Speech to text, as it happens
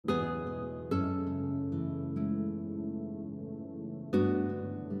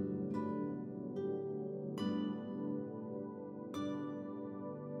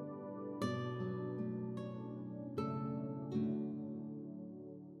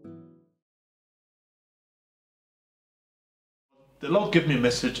the Lord gave me a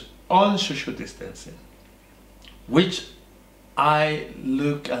message on social distancing, which I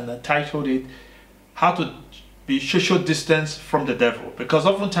look and I titled it, How to be Social Distance from the Devil. Because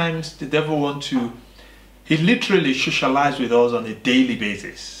oftentimes the devil wants to, he literally socializes with us on a daily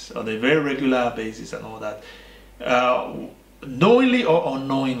basis, on a very regular basis and all that. Knowingly or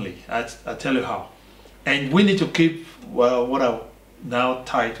unknowingly, I tell you how. And we need to keep, well, what I now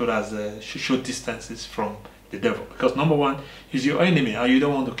titled as social distances from the devil, because number one, he's your enemy and you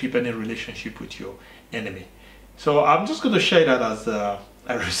don't want to keep any relationship with your enemy. So I'm just going to share that as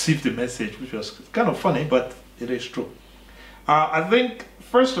I received the message, which was kind of funny, but it is true. I think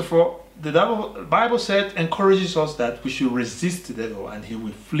first of all, the Bible said, encourages us that we should resist the devil and he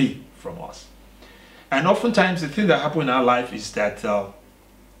will flee from us. And oftentimes the thing that happens in our life is that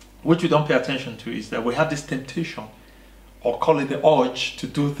which we don't pay attention to, is that we have this temptation, or call it the urge, to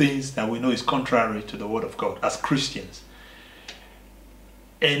do things that we know is contrary to the word of God as Christians.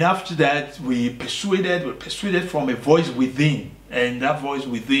 And after that, we're persuaded from a voice within, and that voice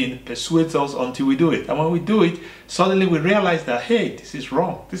within persuades us until we do it. And when we do it, suddenly we realize that, hey, this is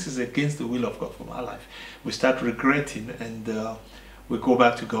wrong. This is against the will of God for my life. We start regretting, and we go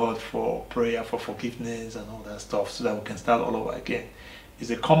back to God for prayer, for forgiveness and all that stuff, so that we can start all over again. It's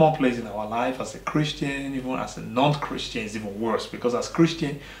a common place in our life as a Christian. Even as a non-Christian, it's even worse, because as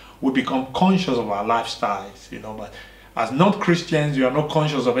Christian we become conscious of our lifestyles, but as non-Christians you are not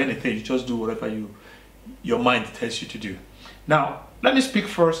conscious of anything. You just do whatever your mind tells you to do. Now let me speak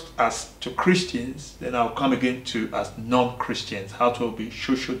first as to Christians, then I'll come again to as non-Christians, how to be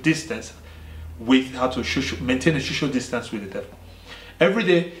social distance with, how to maintain a social distance with the devil. Every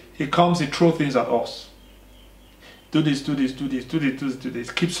day he comes, he throws things at us. Do this, do this, do this, do this, do this, do this.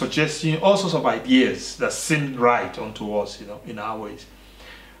 Keep suggesting all sorts of ideas that seem right unto us, in our ways.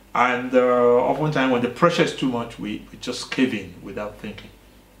 And oftentimes when the pressure is too much, we just cave in without thinking.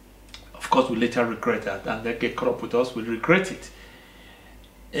 Of course, we later regret that, and they get caught up with us, we regret it.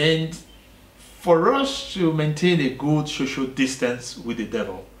 And for us to maintain a good social distance with the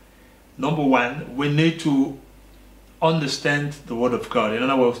devil, number one, we need to understand the word of God. In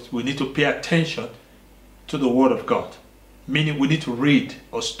other words, we need to pay attention to the word of God, meaning we need to read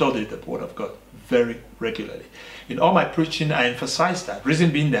or study the word of God very regularly. In all my preaching, I emphasize that,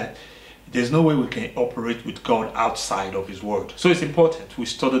 reason being that there's no way we can operate with God outside of his word. So it's important we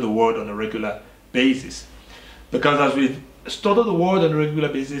study the word on a regular basis, because as we study the word on a regular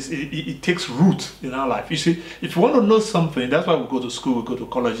basis, it takes root in our life. You see, if you want to know something, that's why we go to school, we go to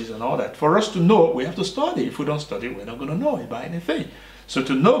colleges and all that. For us to know, we have to study. If we don't study, we're not going to know about anything. So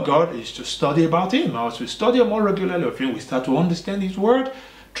to know God is to study about him. As we study more regularly of him, we start to understand his word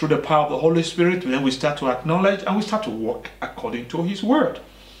through the power of the Holy Spirit. Then we start to acknowledge and we start to walk according to his word.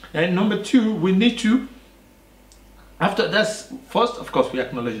 And number two, we need to, after that's, first, of course, we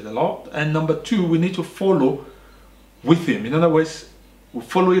acknowledge the Lord. And number two, we need to follow with him. In other words, we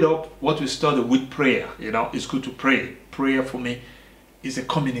follow it up, what we study, with prayer. It's good to pray. Prayer for me is a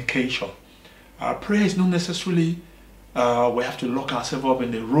communication. Prayer is not necessarily we have to lock ourselves up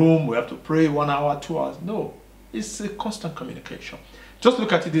in the room, we have to pray 1 hour, 2 hours. No, it's a constant communication. Just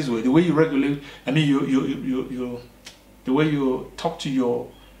look at it this way: the way you regulate, the way you talk to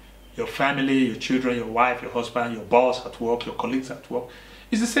your family, your children, your wife, your husband, your boss at work, your colleagues at work,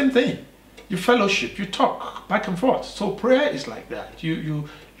 it's the same thing. You fellowship, you talk back and forth. So prayer is like that. You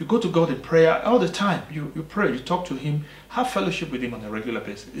go to God in prayer all the time. You pray, you talk to him, have fellowship with him on a regular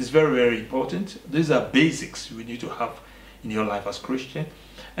basis. It's very, very important. These are basics we need to have in your life as Christian.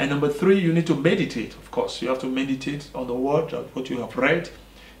 And number three, you need to meditate. Of course, you have to meditate on the word, what you have read.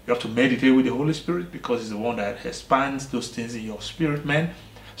 You have to meditate with the Holy Spirit, because it's the one that expands those things in your spirit, man.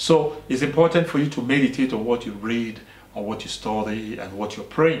 So it's important for you to meditate on what you read, on what you study, and what you're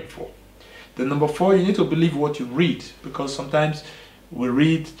praying for. Then number four, you need to believe what you read, because sometimes we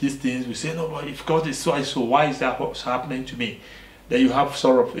read these things, we say, no, but if God is so, why is that what's happening to me? Then you have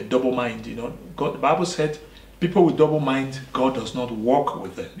sort of a double mind. God, the Bible said, people with double mind, God does not walk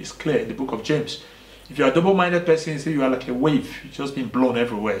with them. It's clear in the book of James. If you're a double-minded person, say you are like a wave, you're just being blown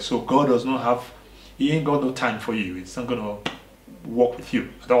everywhere. So God does not have, he ain't got no time for you. It's not going to walk with you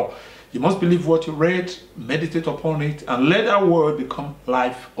at all. You must believe what you read, meditate upon it, and let that word become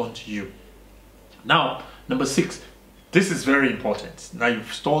life unto you. Now, number six, this is very important. Now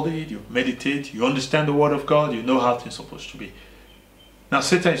you've studied, you've meditated, you understand the word of God, you know how things are supposed to be. Now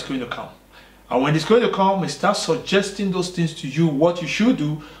Satan is going to come. And when he's going to come, he starts suggesting those things to you, what you should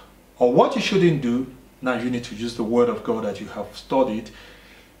do or what you shouldn't do. Now you need to use the word of God that you have studied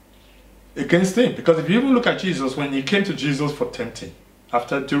against him. Because if you even look at Jesus, when he came to Jesus for tempting,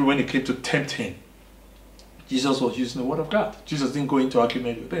 when he came to tempt him, Jesus was using the word of God. Jesus didn't go into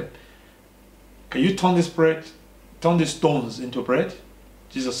argument with him. Can you turn these stones into bread?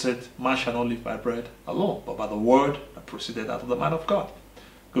 Jesus said, man shall not live by bread alone, but by the word that proceeded out of the mouth of God.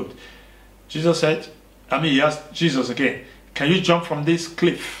 Good. Jesus said, he asked Jesus again, can you jump from this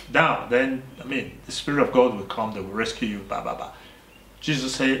cliff down? Then, the Spirit of God will come, they will rescue you, blah, blah, blah.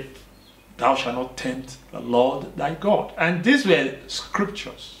 Jesus said, thou shalt not tempt the Lord thy God. And these were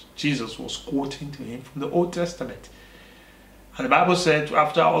scriptures Jesus was quoting to him from the Old Testament. And the Bible said,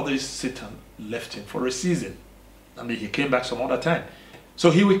 after all this, Satan left him for a season. He came back some other time.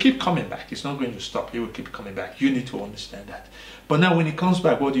 So he will keep coming back. He's not going to stop. He will keep coming back. You need to understand that. But now when he comes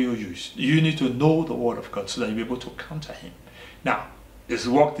back, what do you use? You need to know the word of God so that you'll be able to counter him. Now, it's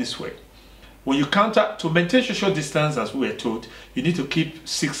worked this way. When you counter, to maintain social distance, as we were told, you need to keep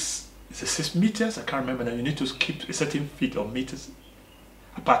 6 meters? I can't remember now. You need to keep a certain feet or meters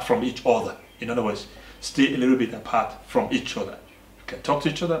apart from each other. In other words, stay a little bit apart from each other. You can talk to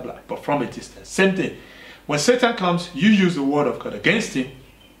each other, but from a distance. Same thing. When Satan comes, you use the word of God against him,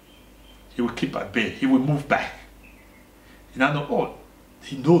 he will keep at bay. He will move back. He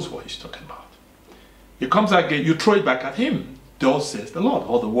knows what he's talking about. He comes again, you throw it back at him. Thus says the Lord.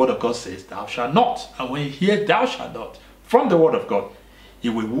 Or the word of God says, thou shalt not. And when you hear thou shalt not from the word of God, he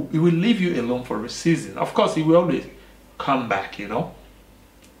will leave you alone for a season. Of course, he will always come back,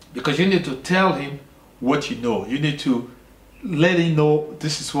 because you need to tell him what you know. You need to let him know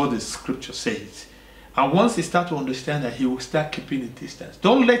this is what the scripture says. And once he starts to understand that, he will start keeping a distance.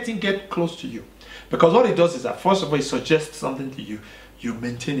 Don't let him get close to you. Because what he does is that, first of all, he suggests something to you. You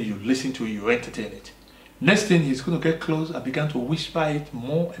maintain it, you listen to it, you entertain it. Next thing, he's going to get close and begin to whisper it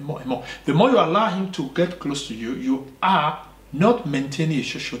more and more and more. The more you allow him to get close to you, you are not maintaining a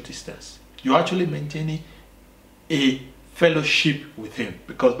social distance. You're actually maintaining a fellowship with him.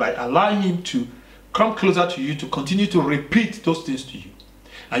 Because by allowing him to come closer to you, to continue to repeat those things to you,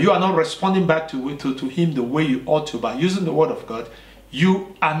 and you are not responding back to him the way you ought to by using the word of God,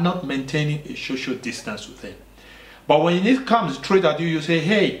 you are not maintaining a social distance with him. But when it comes straight at you, you say,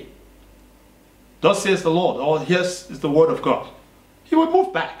 hey, thus says the Lord, or here's the word of God. He will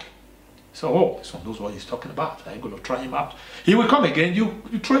move back. So, this one knows what he's talking about. I'm going to try him out. He will come again, you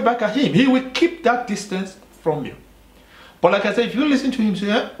throw it back at him. He will keep that distance from you. But like I said, if you listen to him,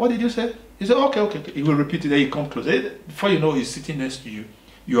 say, what did you say? He said, okay. He will repeat it, then he comes close. Before you know, he's sitting next to you.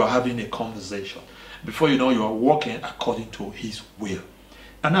 You are having a conversation. Before you know, you are walking according to his will.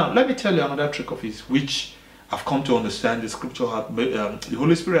 And now, let me tell you another trick of his, which I've come to understand. The scripture, the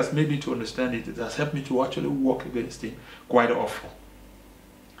Holy Spirit has made me to understand it. It has helped me to actually walk against him quite often.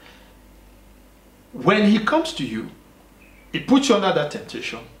 When he comes to you, he puts you under that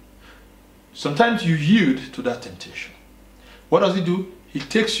temptation. Sometimes you yield to that temptation. What does he do? He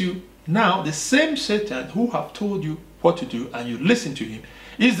takes you, now the same Satan who have told you what to do and you listen to him,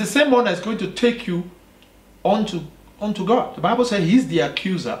 is the same one that's going to take you onto God. The Bible says he's the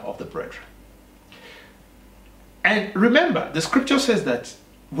accuser of the brethren. And remember, the scripture says that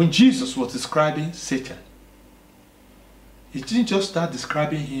when Jesus was describing Satan, he didn't just start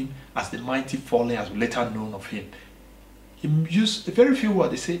describing him as the mighty fallen, as later known of him. He used a very few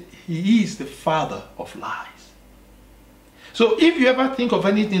words. He said he is the father of lies. So if you ever think of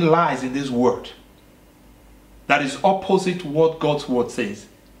anything lies in this word that is opposite to what God's word says,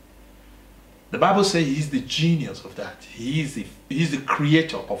 the Bible says he is the genius of that. He is the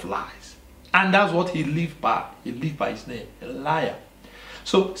creator of lies. And that's what he lived by. He lived by his name, a liar.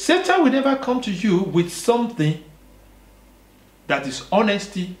 So Satan will never come to you with something that is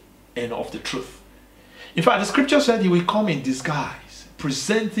honesty and of the truth. In fact, the scripture said he will come in disguise,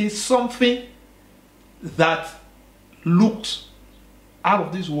 presenting something that looks out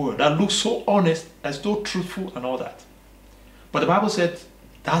of this world, that looks so honest, as though truthful and all that. But the Bible said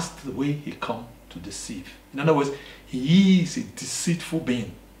that's the way he comes to deceive. In other words, he is a deceitful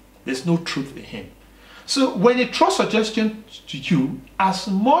being. There's no truth in him. So when he throws suggestion to you, as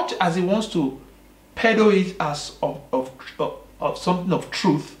much as he wants to peddle it as of something of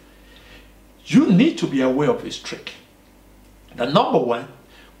truth, you need to be aware of his trick. The number one,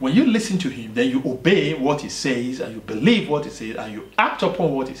 when you listen to him, then you obey what he says, and you believe what he says, and you act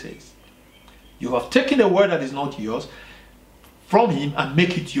upon what he says. You have taken a word that is not yours from him and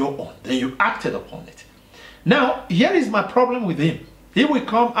make it your own. Then you acted upon it. Now, here is my problem with him. He will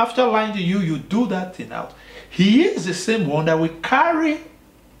come after lying to you, you do that thing out. He is the same one that will carry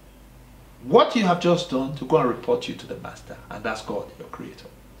what you have just done to go and report you to the master, and that's God, your creator.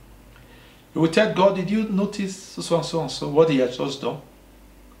 You will tell God, did you notice so and so and so, what he has just done?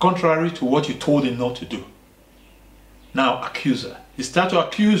 Contrary to what you told him not to do. Now, accuser. He starts to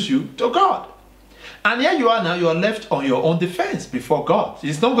accuse you to God. And here you are now, you are left on your own defense before God.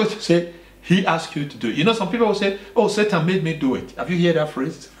 He's not going to say, he asked you to do it. You know, some people will say, oh, Satan made me do it. Have you heard that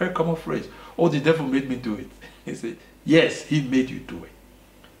phrase? It's a very common phrase. Oh, the devil made me do it. He said, yes, he made you do it.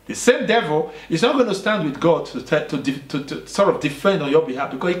 The same devil is not going to stand with God to sort of defend on your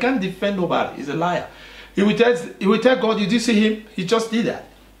behalf, because he can't defend nobody. He's a liar. He will tell God, you did see him? He just did that.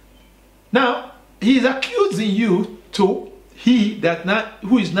 Now, he is accusing you to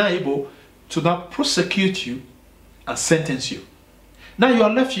who is now able to now prosecute you and sentence you. Now you are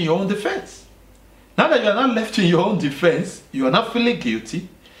left in your own defense. Now that you are not left in your own defense, you are not feeling guilty.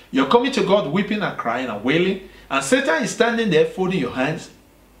 You're coming to God weeping and crying and wailing, and Satan is standing there folding your hands,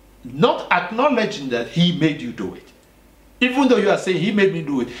 not acknowledging that he made you do it. Even though you are saying he made me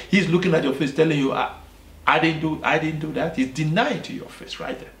do it, he's looking at your face telling you, I didn't do that. He's denying to your face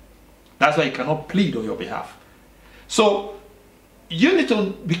right there. That's why he cannot plead on your behalf. So you need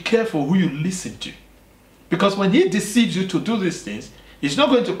to be careful who you listen to, because when he deceives you to do these things, he's not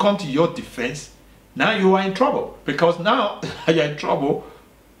going to come to your defense. Now you are in trouble, because now you're in trouble.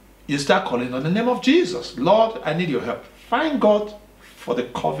 You start calling on the name of Jesus. Lord, I need your help. Thank God for the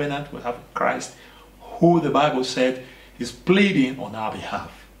covenant we have in Christ, who the Bible said is pleading on our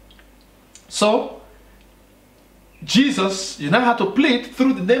behalf. So Jesus, you now have to plead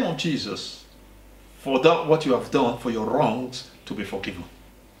through the name of Jesus for what you have done, for your wrongs to be forgiven.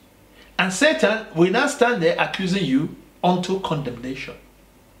 And Satan will now stand there accusing you unto condemnation.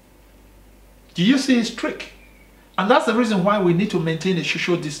 Do you see his trick? And that's the reason why we need to maintain a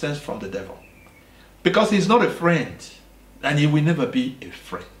social distance from the devil. Because he's not a friend, and he will never be a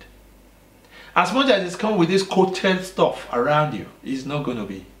friend. As much as he's come with this coated stuff around you, he's not going to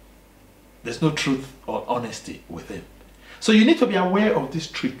be. There's no truth or honesty with him. So you need to be aware of this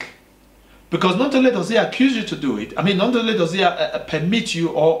trick. Because not only does he accuse you to do it, not only does he permit you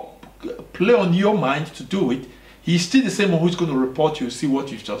or play on your mind to do it, he's still the same one who's going to report you, see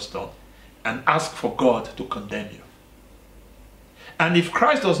what you've just done, and ask for God to condemn you. And if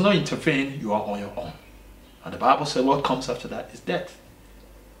Christ does not intervene, you are on your own. And the Bible says what comes after that is death.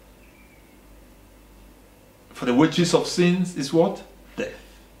 For the wages of sins is what? Death.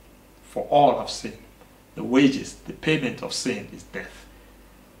 For all have sinned. The wages, the payment of sin is death.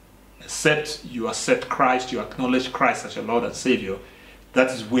 Except you accept Christ, you acknowledge Christ as your Lord and Savior,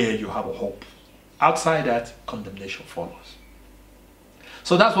 that is where you have a hope. Outside that, condemnation follows.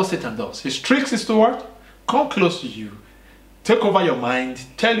 So that's what Satan does. His tricks is to what? Come close to you, take over your mind,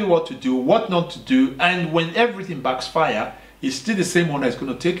 tell you what to do, what not to do, and when everything backfires, he's still the same one that's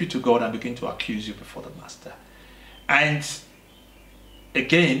going to take you to God and begin to accuse you before the Master. And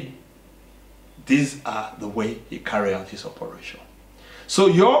again, these are the way he carries out his operation. So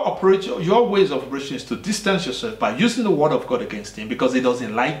your ways of operation is to distance yourself by using the word of God against him, because he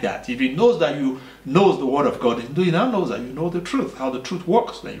doesn't like that. If he knows that you know the word of God, he now knows that you know the truth, how the truth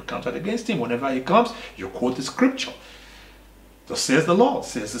works. Then you counter against him. Whenever he comes, you quote the scripture. So says the Lord,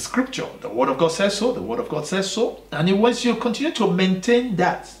 says the scripture. The word of God says so, the word of God says so. And once you continue to maintain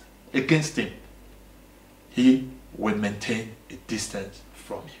that against him, he will maintain a distance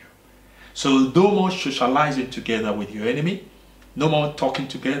from you. So no more socializing together with your enemy. No more talking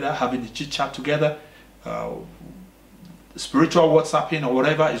together, having a chit-chat together. Spiritual WhatsApping or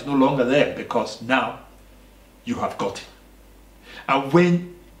whatever is no longer there, because now you have got him. And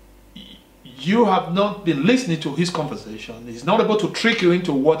when you have not been listening to his conversation, he's not able to trick you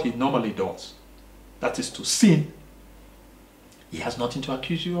into what he normally does. That is to sin. He has nothing to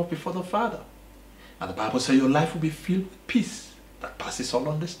accuse you of before the Father. And the Bible says your life will be filled with peace that passes all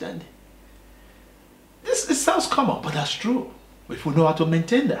understanding. It sounds common, but that's true. If we know how to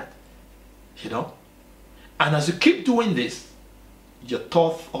maintain that, and as you keep doing this, your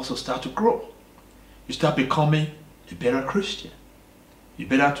thoughts also start to grow. You start becoming a better Christian. You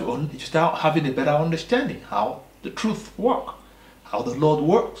start having a better understanding how the truth works, how the Lord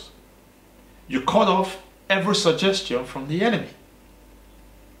works. You cut off every suggestion from the enemy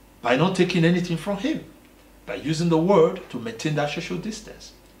by not taking anything from him, by using the word to maintain that social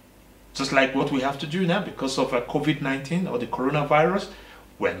distance. Just like what we have to do now because of COVID-19 or the coronavirus,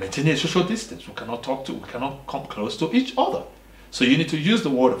 we're maintaining a social distance. We cannot come close to each other. So you need to use the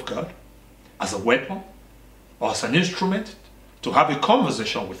word of God as a weapon or as an instrument to have a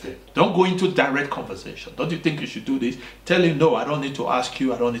conversation with him. Don't go into direct conversation. Don't you think you should do this? Tell him, no, I don't need to ask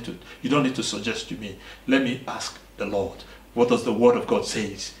you. You don't need to suggest to me. Let me ask the Lord. What does the word of God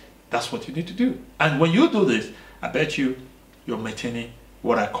say? That's what you need to do. And when you do this, I bet you're maintaining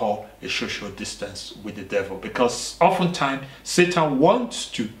what I call a social distance with the devil, because oftentimes Satan wants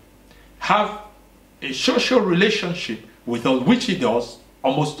to have a social relationship with us, which he does,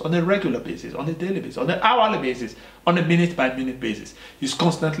 almost on a regular basis, on a daily basis, on an hourly basis, on a minute-by-minute basis. He's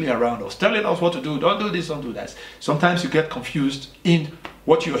constantly around us, telling us what to do. Don't do this, don't do that. Sometimes you get confused in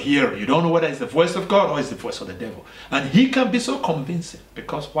what you're hearing. You don't know whether it's the voice of God or it's the voice of the devil. And he can be so convincing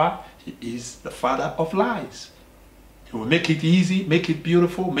because why? He is the father of lies. He will make it easy, make it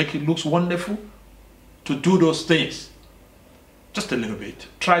beautiful, make it look wonderful to do those things. Just a little bit.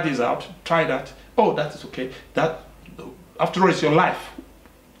 Try this out. Try that. Oh, that is okay. That, after all, it's your life.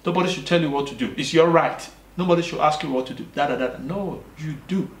 Nobody should tell you what to do. It's your right. Nobody should ask you what to do. No, you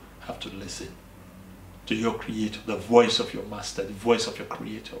do have to listen to your Creator, the voice of your Master, the voice of your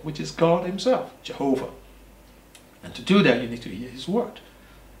Creator, which is God Himself, Jehovah. And to do that, you need to hear His word.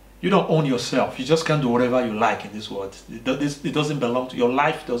 You don't own yourself. You just can't do whatever you like in this world. It doesn't belong to your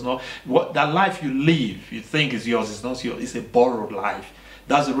life. Does not. That life you live, you think is yours, it's not yours. It's a borrowed life.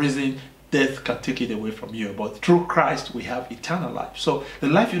 That's the reason death can take it away from you. But through Christ, we have eternal life. So the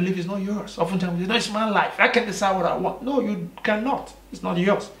life you live is not yours. Oftentimes, it's my life. I can decide what I want. No, you cannot. It's not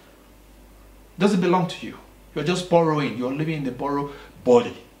yours. It doesn't belong to you. You're just borrowing. You're living in the borrowed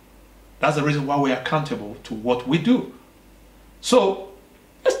body. That's the reason why we're accountable to what we do. So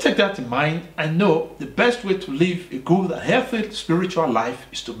let's take that in mind and know the best way to live a good and healthy spiritual life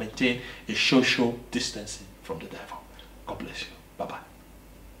is to maintain a social distancing from the devil. God bless you. Bye-bye.